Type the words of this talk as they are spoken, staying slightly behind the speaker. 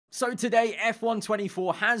So today,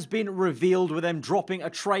 F124 has been revealed with them dropping a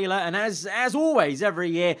trailer, and as always, every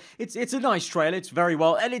year, it's a nice trailer, it's very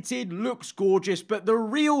well edited, looks gorgeous, but the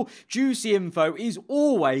real juicy info is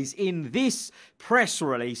always in this press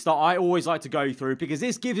release that I always like to go through, because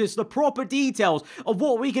this gives us the proper details of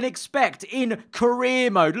what we can expect in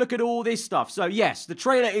career mode. Look at all this stuff. So yes, the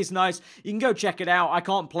trailer is nice, you can go check it out. I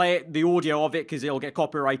can't play it, the audio of it, because it'll get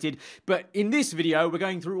copyrighted, but in this video, we're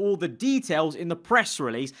going through all the details in the press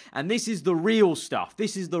release. And this is the real stuff.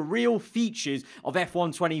 This is the real features of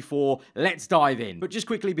F124. Let's dive in. But just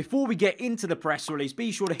quickly, before we get into the press release,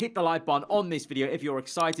 be sure to hit the like button on this video if you're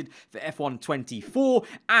excited for F124.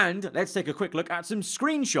 And let's take a quick look at some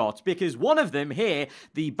screenshots, because one of them here,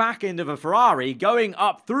 the back end of a Ferrari going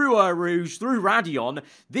up through Eau Rouge, through Radion.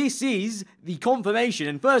 This is the confirmation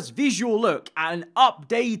and first visual look at an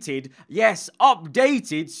updated, yes,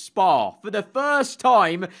 updated Spa. For the first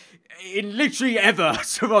time in literally ever,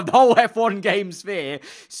 from the whole F1 game sphere,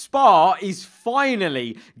 Spa is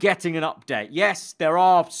finally getting an update. Yes, there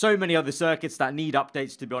are so many other circuits that need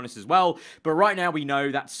updates, to be honest, as well, but right now we know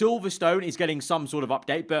that Silverstone is getting some sort of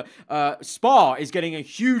update, but Spa is getting a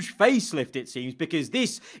huge facelift, it seems, because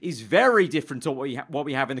this is very different to what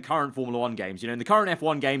we have in the current Formula 1 games. You know, in the current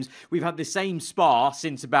F1 games, we've had the same Spa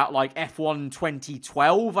since about, like, F1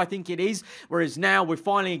 2012, I think it is, whereas now we're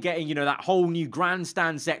finally getting, you know, that whole new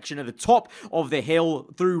grandstand section at the top of the hill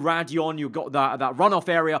through Radion. You've got that runoff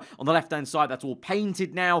area on the left-hand side that's all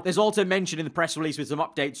painted now. There's also mention in the press release with some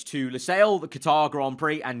updates to Losail, the Qatar Grand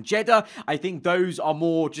Prix, and Jeddah. I think those are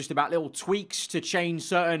more just about little tweaks to change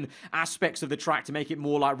certain aspects of the track to make it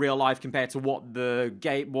more like real life compared to what the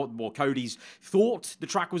game, what Cody's thought the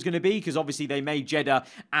track was going to be, because obviously they made Jeddah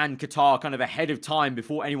and Qatar kind of ahead of time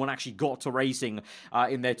before anyone actually got to racing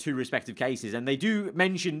in their two respective cases. And they do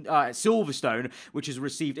mention Silverstone, which has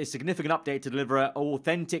received a significant update to deliver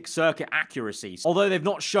authentic circuit accuracy. Although they've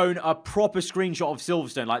not shown a proper screenshot of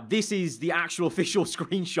Silverstone, like this is the actual official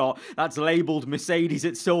screenshot that's labeled Mercedes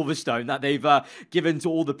at Silverstone that they've given to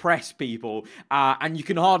all the press people, and you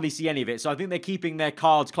can hardly see any of it. So I think they're keeping their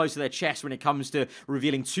cards close to their chest when it comes to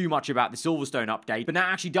revealing too much about the Silverstone update. But now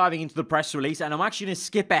actually diving into the press release, and I'm actually going to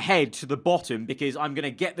skip ahead to the bottom because I'm going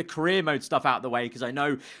to get the career mode stuff out of the way, because I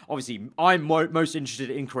know obviously I'm most interested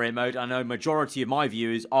in career mode. I know majority of my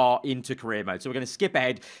viewers are into career mode. So we're going to skip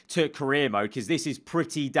ahead to career mode because this is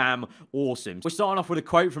pretty damn awesome. We're starting off with a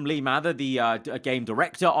quote from Lee Mather, the game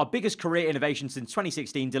director. Our biggest career innovation since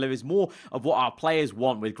 2016 delivers more of what our players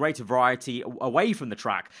want, with greater variety away from the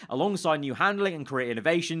track, alongside new handling and career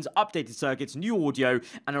innovations, updated circuits, new audio,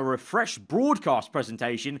 and a refreshed broadcast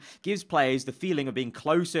presentation gives players the feeling of being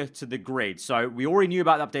closer to the grid. So we already knew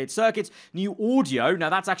about the updated circuits, new audio. Now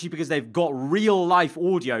that's actually because they've got real life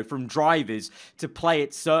audio from drivers to play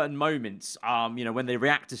at certain moments, you know, when they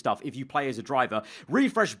react to stuff, if you play as a driver.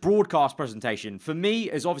 Refresh broadcast presentation. For me,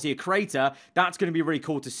 as obviously a creator, that's going to be really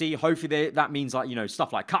cool to see. Hopefully that means, like, you know,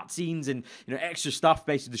 stuff like cutscenes and, you know, extra stuff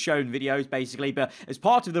based on the shown videos, basically. But as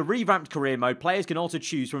part of the revamped career mode, players can also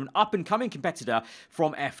choose from an up-and-coming competitor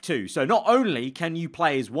from F2. So not only can you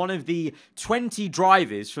play as one of the 20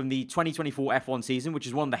 drivers from the 2024 F1 season, which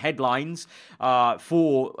is one of the headlines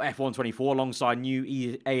for F124, alongside new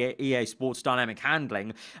EA Sports dynamic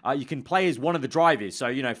handling, you can play as one of the drivers. So,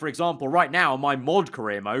 you know, for example, right now, my mod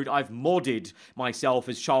career mode, I've modded myself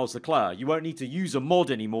as Charles Leclerc. You won't need to use a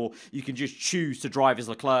mod anymore. You can just choose to drive as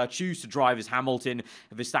Leclerc, choose to drive as Hamilton,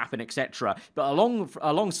 Verstappen, etc. But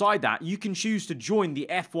alongside that, you can choose to join the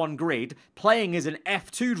F1 grid playing as an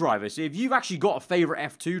F2 driver. So if you've actually got a favorite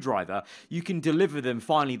F2 driver, you can deliver them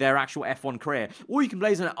finally their actual F1 career. Or you can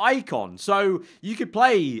play as an icon. So you could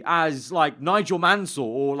play as like Nigel Mansell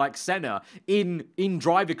or like Senna in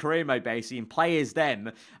driver career mode, basically, and play as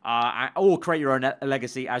them, or create your own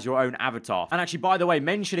legacy as your own avatar. And actually, by the way,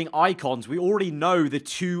 mentioning icons, we already know the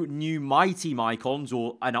two new My Team icons,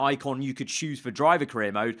 or an icon you could choose for driver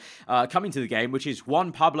career mode, coming to the game, which is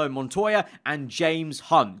Juan Pablo Montoya and James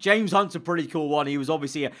Hunt. James Hunt's a pretty cool one. He was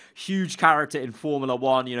obviously a huge character in Formula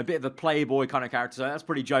 1, you know, a bit of a playboy kind of character, so that's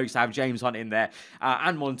pretty jokes to have James Hunt in there.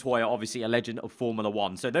 And Montoya, obviously a legend of Formula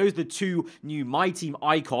 1. So those are the two new My Team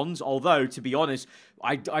icons, although, to be honest,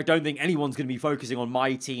 I don't think anyone's going to be focusing on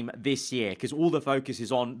My Team this year, because all the focus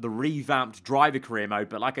is on the revamped driver career mode.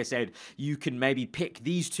 But like I said, you can maybe pick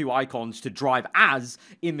these two icons to drive as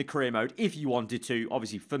in the career mode if you wanted to.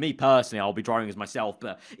 Obviously, for me personally, I'll be driving as myself,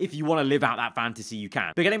 but if you want to live out that fantasy, you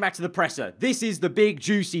can. But getting back to the presser, this is the big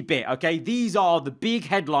juicy bit, okay? These are the big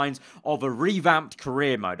headlines of a revamped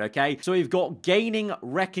career mode, okay? So we've got gaining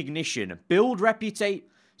recognition, build reputation.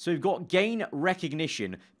 So we've got gain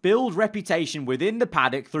recognition, build reputation within the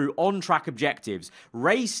paddock through on-track objectives,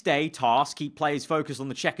 race day tasks keep players focused on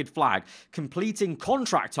the checkered flag, completing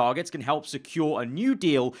contract targets can help secure a new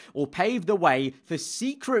deal or pave the way for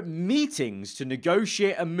secret meetings to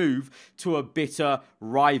negotiate a move to a bitter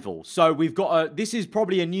rival. So we've got this is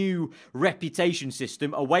probably a new reputation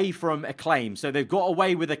system away from Acclaim. So they've got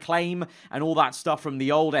away with Acclaim and all that stuff from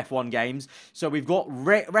the old F1 games. So we've got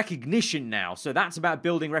recognition now. So that's about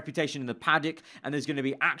building reputation in the paddock, and there's going to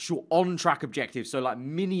be actual on-track objectives, so like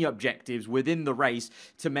mini objectives within the race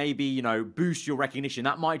to maybe, you know, boost your recognition.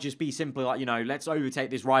 That might just be simply like, you know, let's overtake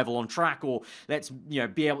this rival on track, or let's, you know,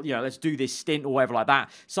 be able, you know, let's do this stint or whatever like that.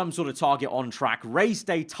 Some sort of target on track. Race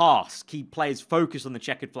day tasks keep players focused on the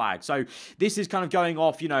checkered flag. So this is kind of going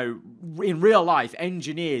off, you know, in real life,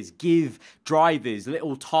 engineers give drivers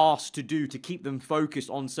little tasks to do to keep them focused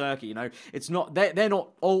on circuit. You know, it's not, they're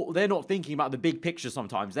not thinking about the big picture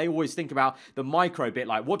sometimes. They always think about the micro bit,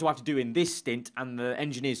 like what do I have to do in this stint, and the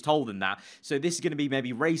engineers told them that. So this is going to be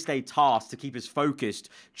maybe race day tasks to keep us focused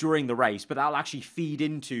during the race, but that'll actually feed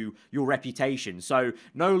into your reputation. So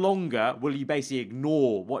no longer will you basically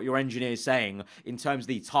ignore what your engineer is saying in terms of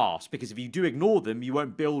the tasks, because if you do ignore them, you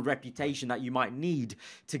won't build reputation that you might need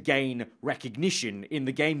to gain recognition in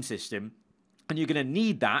the game system. And you're going to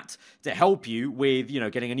need that to help you with, you know,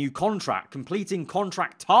 getting a new contract. Completing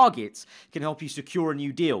contract targets can help you secure a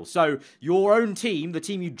new deal. So your own team, the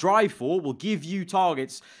team you drive for, will give you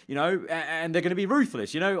targets, you know, and they're going to be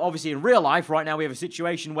ruthless. You know, obviously in real life right now we have a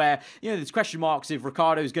situation where, you know, there's question marks if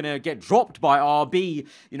Ricciardo's going to get dropped by RB,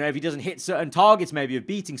 you know, if he doesn't hit certain targets maybe of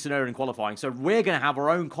beating Tsunoda in qualifying. So we're going to have our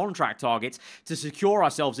own contract targets to secure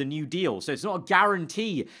ourselves a new deal. So it's not a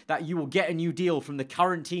guarantee that you will get a new deal from the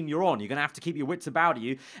current team you're on. You're going to have to keep your wits about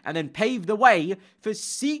you, and then pave the way for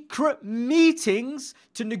secret meetings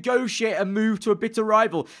to negotiate a move to a bitter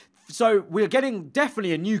rival. So we're getting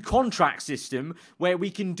definitely a new contract system where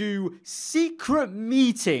we can do secret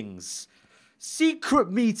meetings.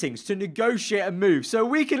 Secret meetings to negotiate a move. So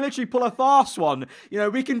we can literally pull a fast one. You know,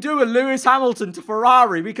 we can do a Lewis Hamilton to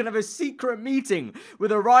Ferrari. We can have a secret meeting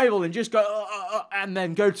with a rival and just go, and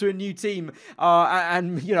then go to a new team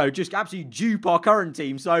and, you know, just absolutely dupe our current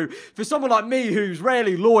team. So for someone like me who's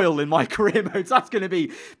rarely loyal in my career modes, that's going to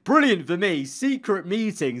be brilliant for me. Secret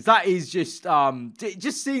meetings. That is just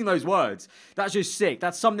seeing those words. That's just sick.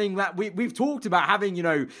 That's something that we've talked about, having, you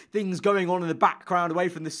know, things going on in the background away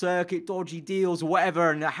from the circuit, dodgy deals or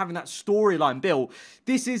whatever, and having that storyline built.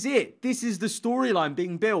 This is it. This is the storyline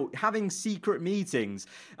being built. Having secret meetings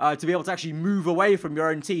to be able to actually move away from your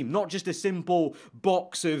own team. Not just a simple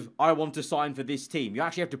box of, I want to sign for this team. You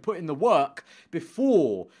actually have to put in the work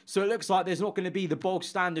before. So it looks like there's not going to be the bog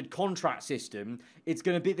standard contract system. It's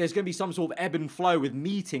going to be, there's going to be some sort of ebb and flow with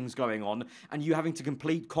meetings going on, and you having to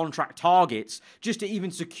complete contract targets just to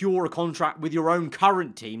even secure a contract with your own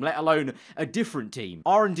current team, let alone a different team.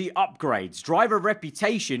 R&D upgrades. Driver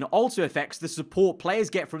reputation also affects the support players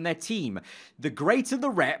get from their team. The greater the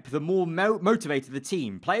rep, the more motivated the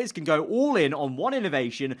team. Players can go all in on one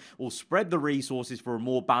innovation or spread the resources for a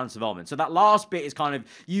more balanced development. So that last bit is kind of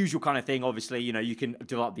usual kind of thing. Obviously, you know, you can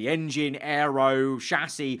develop the engine, aero,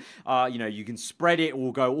 chassis, you know, you can spread it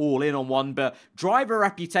or go all in on one. But driver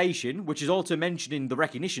reputation, which is also mentioned in the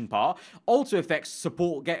recognition part, also affects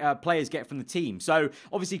support players get from the team. So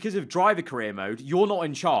obviously, because of driver career mode, you're not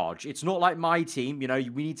in charge. It's not like my team. You know,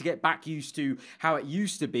 we need to get back used to how it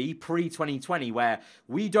used to be pre-2020, where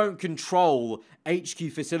we don't control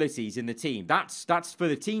HQ facilities in the team. That's for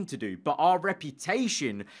the team to do. But our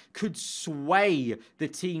reputation could sway the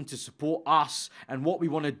team to support us and what we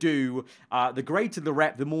want to do. The greater the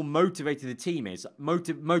rep, the more motivated the team is.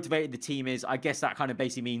 Motivated the team is, I guess that kind of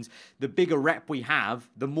basically means the bigger rep we have,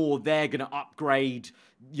 the more they're going to upgrade,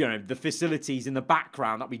 you know, the facilities in the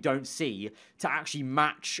background that we don't see to actually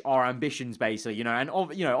match our ambitions, basically, you know. And,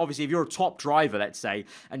 you know, obviously, if you're a top driver, let's say,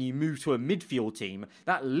 and you move to a midfield team,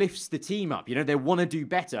 that lifts the team up, you know. They want to do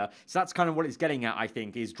better. So that's kind of what it's getting at, I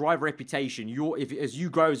think, is driver reputation. As you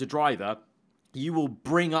grow as a driver, you will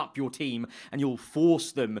bring up your team and you'll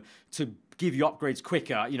force them to give you upgrades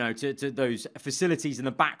quicker, you know, to those facilities in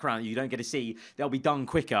the background that you don't get to see. They'll be done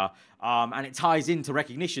quicker. And it ties into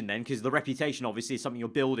recognition then, because the reputation obviously is something you're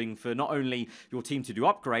building for not only your team to do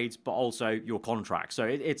upgrades, but also your contract. So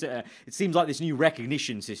it seems like this new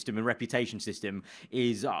recognition system and reputation system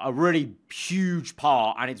is a really huge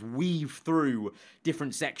part, and it's weaved through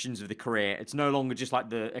different sections of the career. It's no longer just like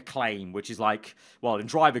the acclaim, which is like, well, in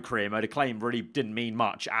driver career mode, acclaim really didn't mean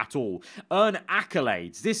much at all. Earn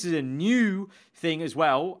accolades. This is a new thing as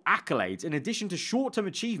well. Accolades. In addition to short-term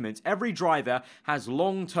achievements, every driver has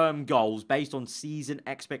long-term goals based on season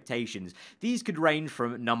expectations. These could range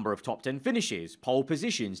from number of top 10 finishes, pole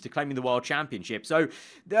positions, to claiming the world championship. So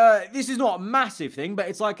this is not a massive thing, but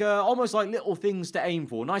it's like almost like little things to aim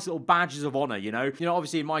for, nice little badges of honor, you know.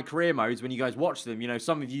 Obviously in my career modes, when you guys watch them,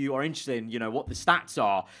 some of you are interested in, what the stats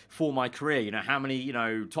are for my career, how many,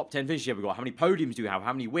 top 10 finishes have we got, how many podiums do we have,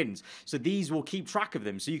 how many wins. So these will keep track of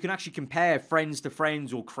them. So you can actually compare friends to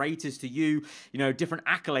friends or creators to you, different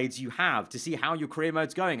accolades you have to see how your career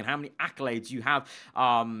mode's going and how many accolades you have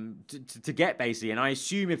to get, basically. And I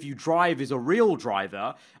assume if you drive as a real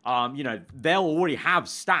driver, they'll already have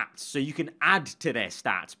stats, so you can add to their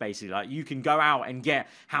stats, basically. Like, you can go out and get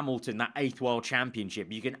Hamilton that 8th world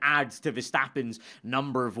championship. You can add to Verstappen's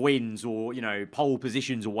number of wins or, pole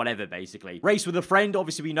positions or whatever, basically. Race with a friend,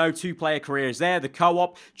 obviously we know 2-player careers there. The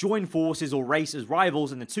co-op, join forces or race as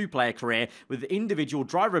rivals in the 2-player career. With individual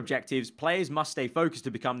driver objectives, players must stay focused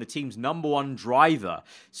to become the team's #1 driver.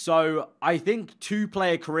 So I think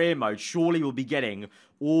 2-player career mode surely will be getting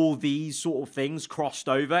all these sort of things crossed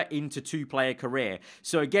over into 2-player career.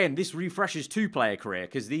 So again, this refreshes 2-player career,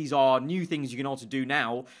 because these are new things you can also do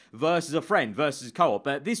now versus a friend, versus co-op.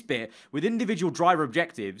 But this bit, with individual driver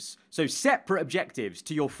objectives, so separate objectives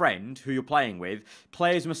to your friend who you're playing with,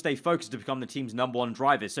 players must stay focused to become the team's #1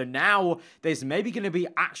 driver. So now there's maybe going to be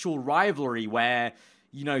actual rivalry where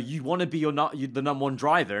you want to be the #1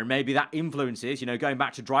 driver, and maybe that influences, going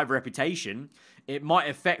back to driver reputation, it might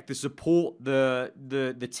affect the support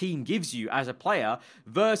the team gives you as a player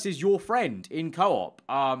versus your friend in co-op.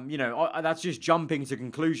 That's just jumping to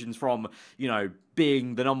conclusions from,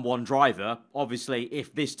 being the #1 driver. Obviously,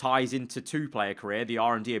 if this ties into 2-player career, the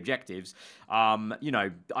R&D objectives, I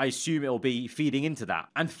assume it'll be feeding into that.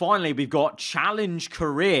 And finally, we've got challenge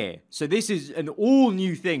career. So this is an all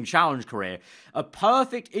new thing, challenge career. A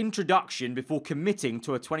perfect introduction before committing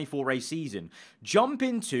to a 24-race season. Jump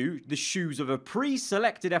into the shoes of a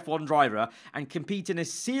pre-selected F1 driver and compete in a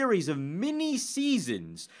series of mini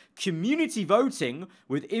seasons. Community voting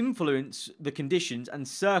with influence the conditions and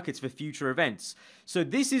circuits for future events. So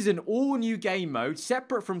this is an all-new game mode,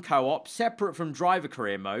 separate from co-op, separate from driver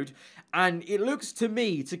career mode, and it looks to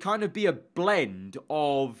me to kind of be a blend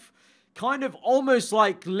of kind of almost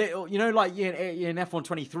like little, like in F1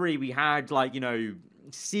 23 we had like,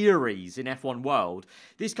 series in F1 World.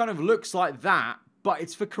 This kind of looks like that, but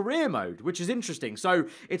it's for career mode, which is interesting. So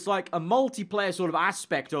it's like a multiplayer sort of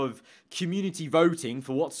aspect of community voting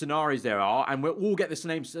for what scenarios there are, and we'll all get the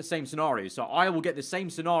same scenario. So I will get the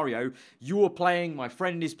same scenario, you are playing, my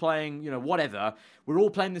friend is playing, whatever. We're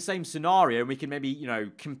all playing the same scenario, and we can maybe,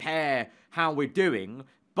 compare how we're doing,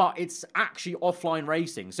 but it's actually offline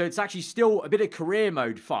racing. So it's actually still a bit of career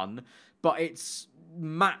mode fun, but it's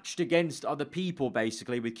matched against other people,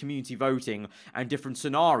 basically, with community voting and different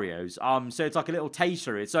scenarios. So it's like a little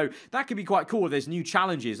taster of it. So that could be quite cool. There's new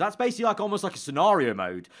challenges. That's basically like almost like a scenario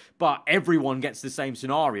mode, but everyone gets the same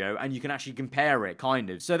scenario and you can actually compare it, kind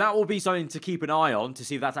of. So that will be something to keep an eye on to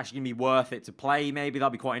see if that's actually gonna be worth it to play. Maybe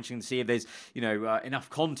that'll be quite interesting to see if there's, enough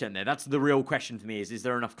content there. That's the real question for me, is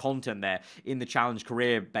there enough content there in the challenge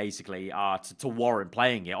career, basically, to warrant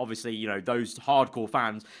playing it. Obviously, those hardcore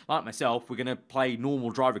fans like myself, we're gonna play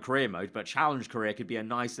normal driver career mode, but challenge career could be a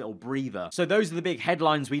nice little breather. So those are the big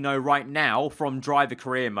headlines we know right now from driver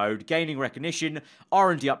career mode. Gaining recognition,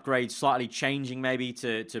 R&D upgrades slightly changing maybe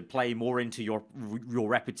to play more into your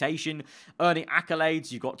reputation, earning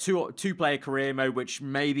accolades. You've got two-player career mode, which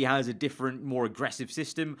maybe has a different, more aggressive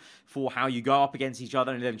system for how you go up against each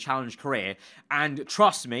other, and then challenge career. And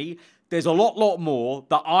trust me, there's a lot more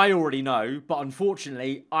that I already know, but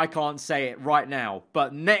unfortunately, I can't say it right now.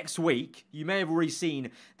 But next week, you may have already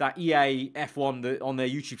seen that EA F1 on their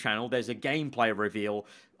YouTube channel. There's a gameplay reveal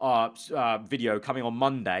video coming on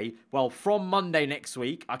Monday. Well, from Monday next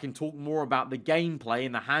week, I can talk more about the gameplay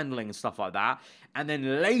and the handling and stuff like that. And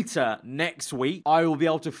then later next week, I will be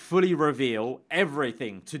able to fully reveal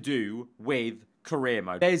everything to do with career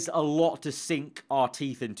mode. There's a lot to sink our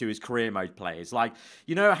teeth into as career mode players. Like,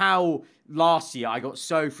 how last year I got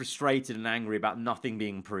so frustrated and angry about nothing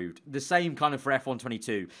being improved. The same kind of for F1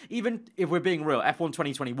 22. Even if we're being real, F1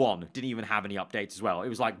 2021 didn't even have any updates as well. It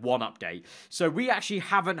was like one update. So we actually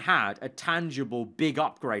haven't had a tangible big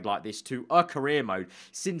upgrade like this to a career mode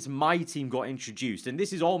since my team got introduced. And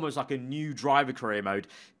this is almost like a new driver career mode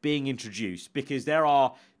being introduced, because there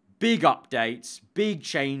are big updates, big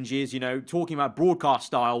changes, you know, talking about broadcast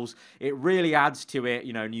styles, it really adds to it,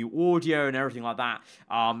 you know, new audio and everything like that.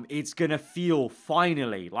 It's going to feel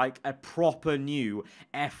finally like a proper new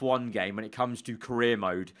F1 game when it comes to career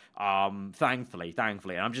mode, thankfully.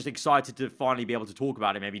 And I'm just excited to finally be able to talk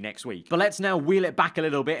about it maybe next week. But let's now wheel it back a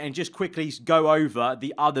little bit and just quickly go over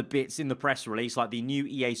the other bits in the press release, like the new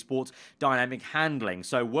EA Sports dynamic handling.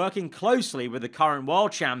 So working closely with the current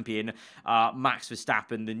world champion, Max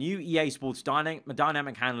Verstappen, the new EA Sports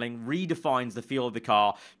dynamic handling redefines the feel of the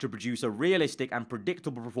car to produce a realistic and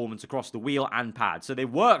predictable performance across the wheel and pad. So they've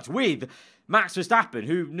worked with Max Verstappen,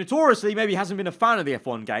 who notoriously maybe hasn't been a fan of the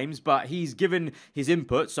F1 games, but he's given his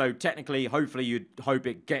input, so technically, hopefully, you'd hope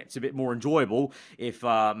it gets a bit more enjoyable if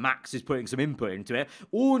Max is putting some input into it.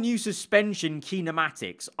 All new suspension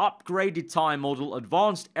kinematics, upgraded tire model,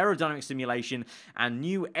 advanced aerodynamic simulation, and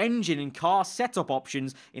new engine and car setup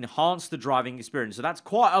options enhance the driving experience. So that's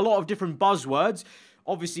quite a lot of different buzzwords.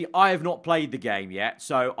 Obviously, I have not played the game yet,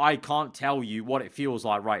 so I can't tell you what it feels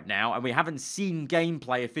like right now, and we haven't seen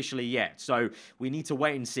gameplay officially yet, so we need to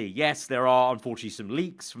wait and see. Yes, there are, unfortunately, some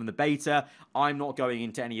leaks from the beta. I'm not going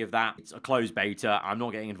into any of that. It's a closed beta. I'm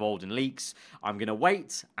not getting involved in leaks. I'm going to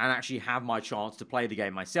wait and actually have my chance to play the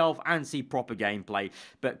game myself and see proper gameplay.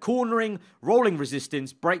 But cornering, rolling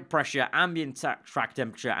resistance, brake pressure, ambient track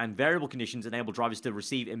temperature, and variable conditions enable drivers to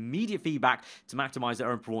receive immediate feedback to maximize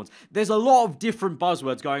their own performance. There's a lot of different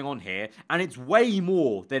buzzwords going on here, and it's way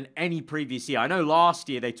more than any previous year. I know last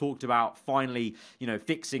year they talked about finally, you know,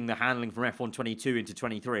 fixing the handling from F1 22 into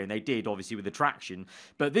 23, and they did, obviously, with the traction.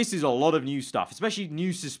 But this is a lot of new stuff, especially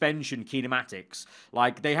new suspension kinematics.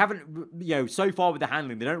 Like, they haven't, you know, so far with the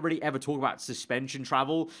handling, they don't really ever talk about suspension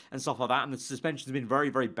travel and stuff like that, and the suspension's been very,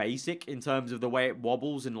 very basic in terms of the way it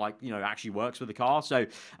wobbles and, like, you know, actually works with the car. So,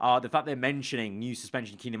 the fact they're mentioning new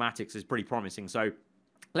suspension kinematics is pretty promising. So,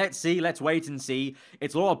 let's see. Let's wait and see.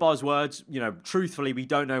 It's a lot of buzzwords. You know, truthfully, we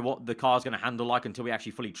don't know what the car's going to handle like until we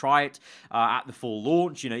actually fully try it at the full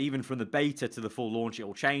launch. You know, even from the beta to the full launch, it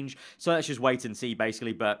will change. So let's just wait and see,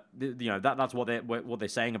 basically. But you know, that's what they're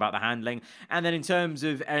saying about the handling. And then in terms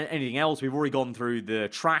of anything else, we've already gone through the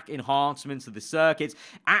track enhancements of the circuits,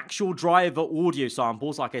 actual driver audio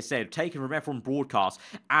samples. Like I said, taken from F1 broadcast,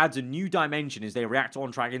 adds a new dimension as they react to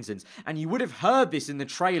on-track incidents. And you would have heard this in the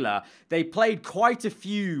trailer. They played quite a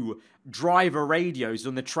few driver radios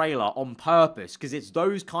on the trailer on purpose, because it's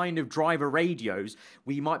those kind of driver radios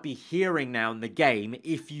we might be hearing now in the game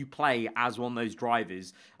if you play as one of those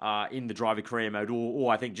drivers in the driver career mode,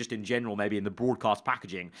 or I think just in general maybe in the broadcast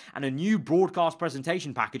packaging. And a new broadcast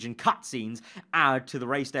presentation package and cutscenes add to the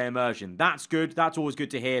race day immersion. That's good. That's always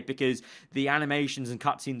good to hear, because the animations and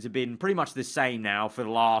cutscenes have been pretty much the same now for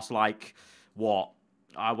the last, like, what?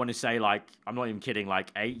 I want to say, like, I'm not even kidding,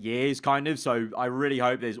 like 8 years, kind of. So I really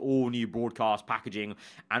hope there's all new broadcast packaging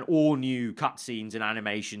and all new cutscenes and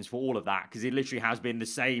animations for all of that, because it literally has been the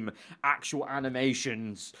same actual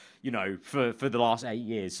animations, you know, for the last 8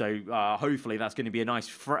 years. So hopefully that's going to be a nice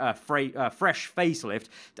fresh facelift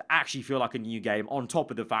to actually feel like a new game, on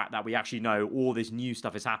top of the fact that we actually know all this new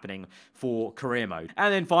stuff is happening for career mode.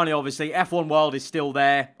 And then finally, obviously, F1 World is still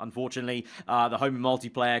there, unfortunately. The home and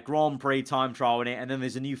multiplayer, Grand Prix time trial in it, and then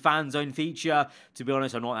there's a new fan zone feature. To be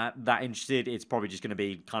honest, I'm not that interested. It's probably just going to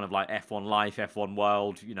be kind of like F1 Life, F1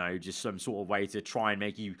 World, you know, just some sort of way to try and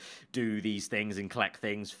make you do these things and collect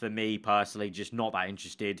things. For me, personally, just not that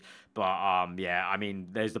interested. But, yeah, I mean,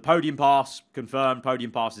 there's the Podium Pass, confirmed. Podium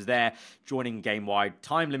Pass is there, joining game-wide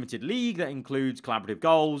time-limited league that includes collaborative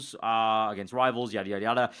goals against rivals, yada, yada,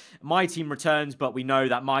 yada. My team returns, but we know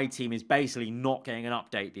that my team is basically not getting an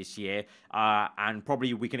update this year. And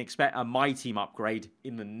probably we can expect a my team upgrade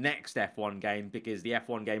in the next F1 game, because the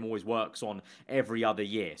F1 game always works on every other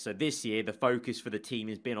year. So this year, the focus for the team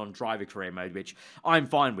has been on driver career mode, which I'm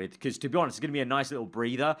fine with, because to be honest, it's going to be a nice little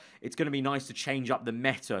breather. It's going to be nice to change up the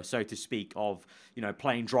meta, so to speak, of, you know,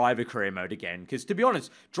 playing driver career mode again. Because to be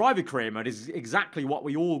honest, driver career mode is exactly what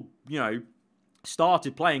we all, you know,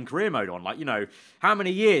 started playing career mode on. Like, you know, how many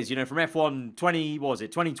years, you know, from F1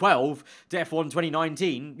 2012 to F1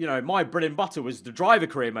 2019, you know, my bread and butter was the driver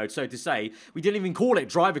career mode, so to say. We didn't even call it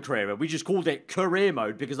driver career mode, we just called it career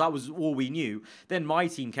mode, because that was all we knew. Then my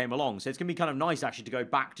team came along, so it's going to be kind of nice actually to go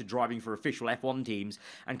back to driving for official F1 teams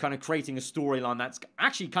and kind of creating a storyline that's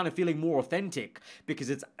actually kind of feeling more authentic, because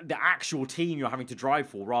it's the actual team you're having to drive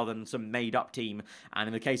for rather than some made up team. And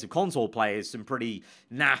in the case of console players, some pretty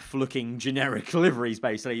naff looking generic liveries,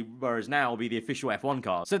 basically, whereas now will be the official F1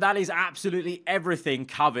 cars. So that is absolutely everything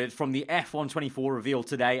covered from the F124 reveal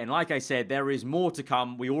today, and like I said, there is more to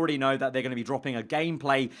come. We already know that they're going to be dropping a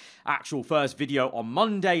gameplay actual first video on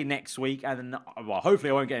Monday next week, and then, well, hopefully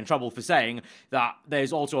I won't get in trouble for saying that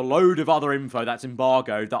there's also a load of other info that's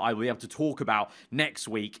embargoed that I will be able to talk about next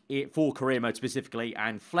week for career mode specifically,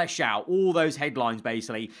 and flesh out all those headlines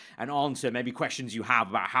basically, and answer maybe questions you have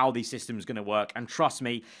about how these systems are going to work. And trust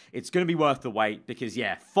me, it's going to be worth the wait, because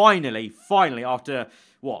yeah, finally, after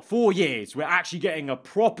what, 4 years, we're actually getting a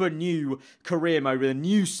proper new career mode with a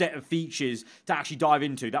new set of features to actually dive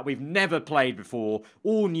into that we've never played before,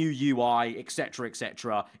 all new UI, etc,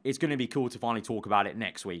 etc. It's going to be cool to finally talk about it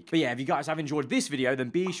next week. But yeah, if you guys have enjoyed this video, then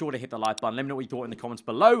be sure to hit the like button. Let me know what you thought in the comments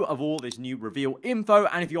below of all this new reveal info,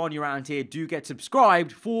 and if you're new around here, do get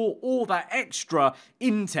subscribed for all that extra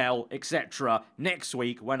intel, etc. next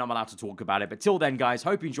week when I'm allowed to talk about it. But till then, guys,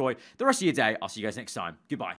 hope you enjoy the rest of your day. I'll see you guys next time. Goodbye.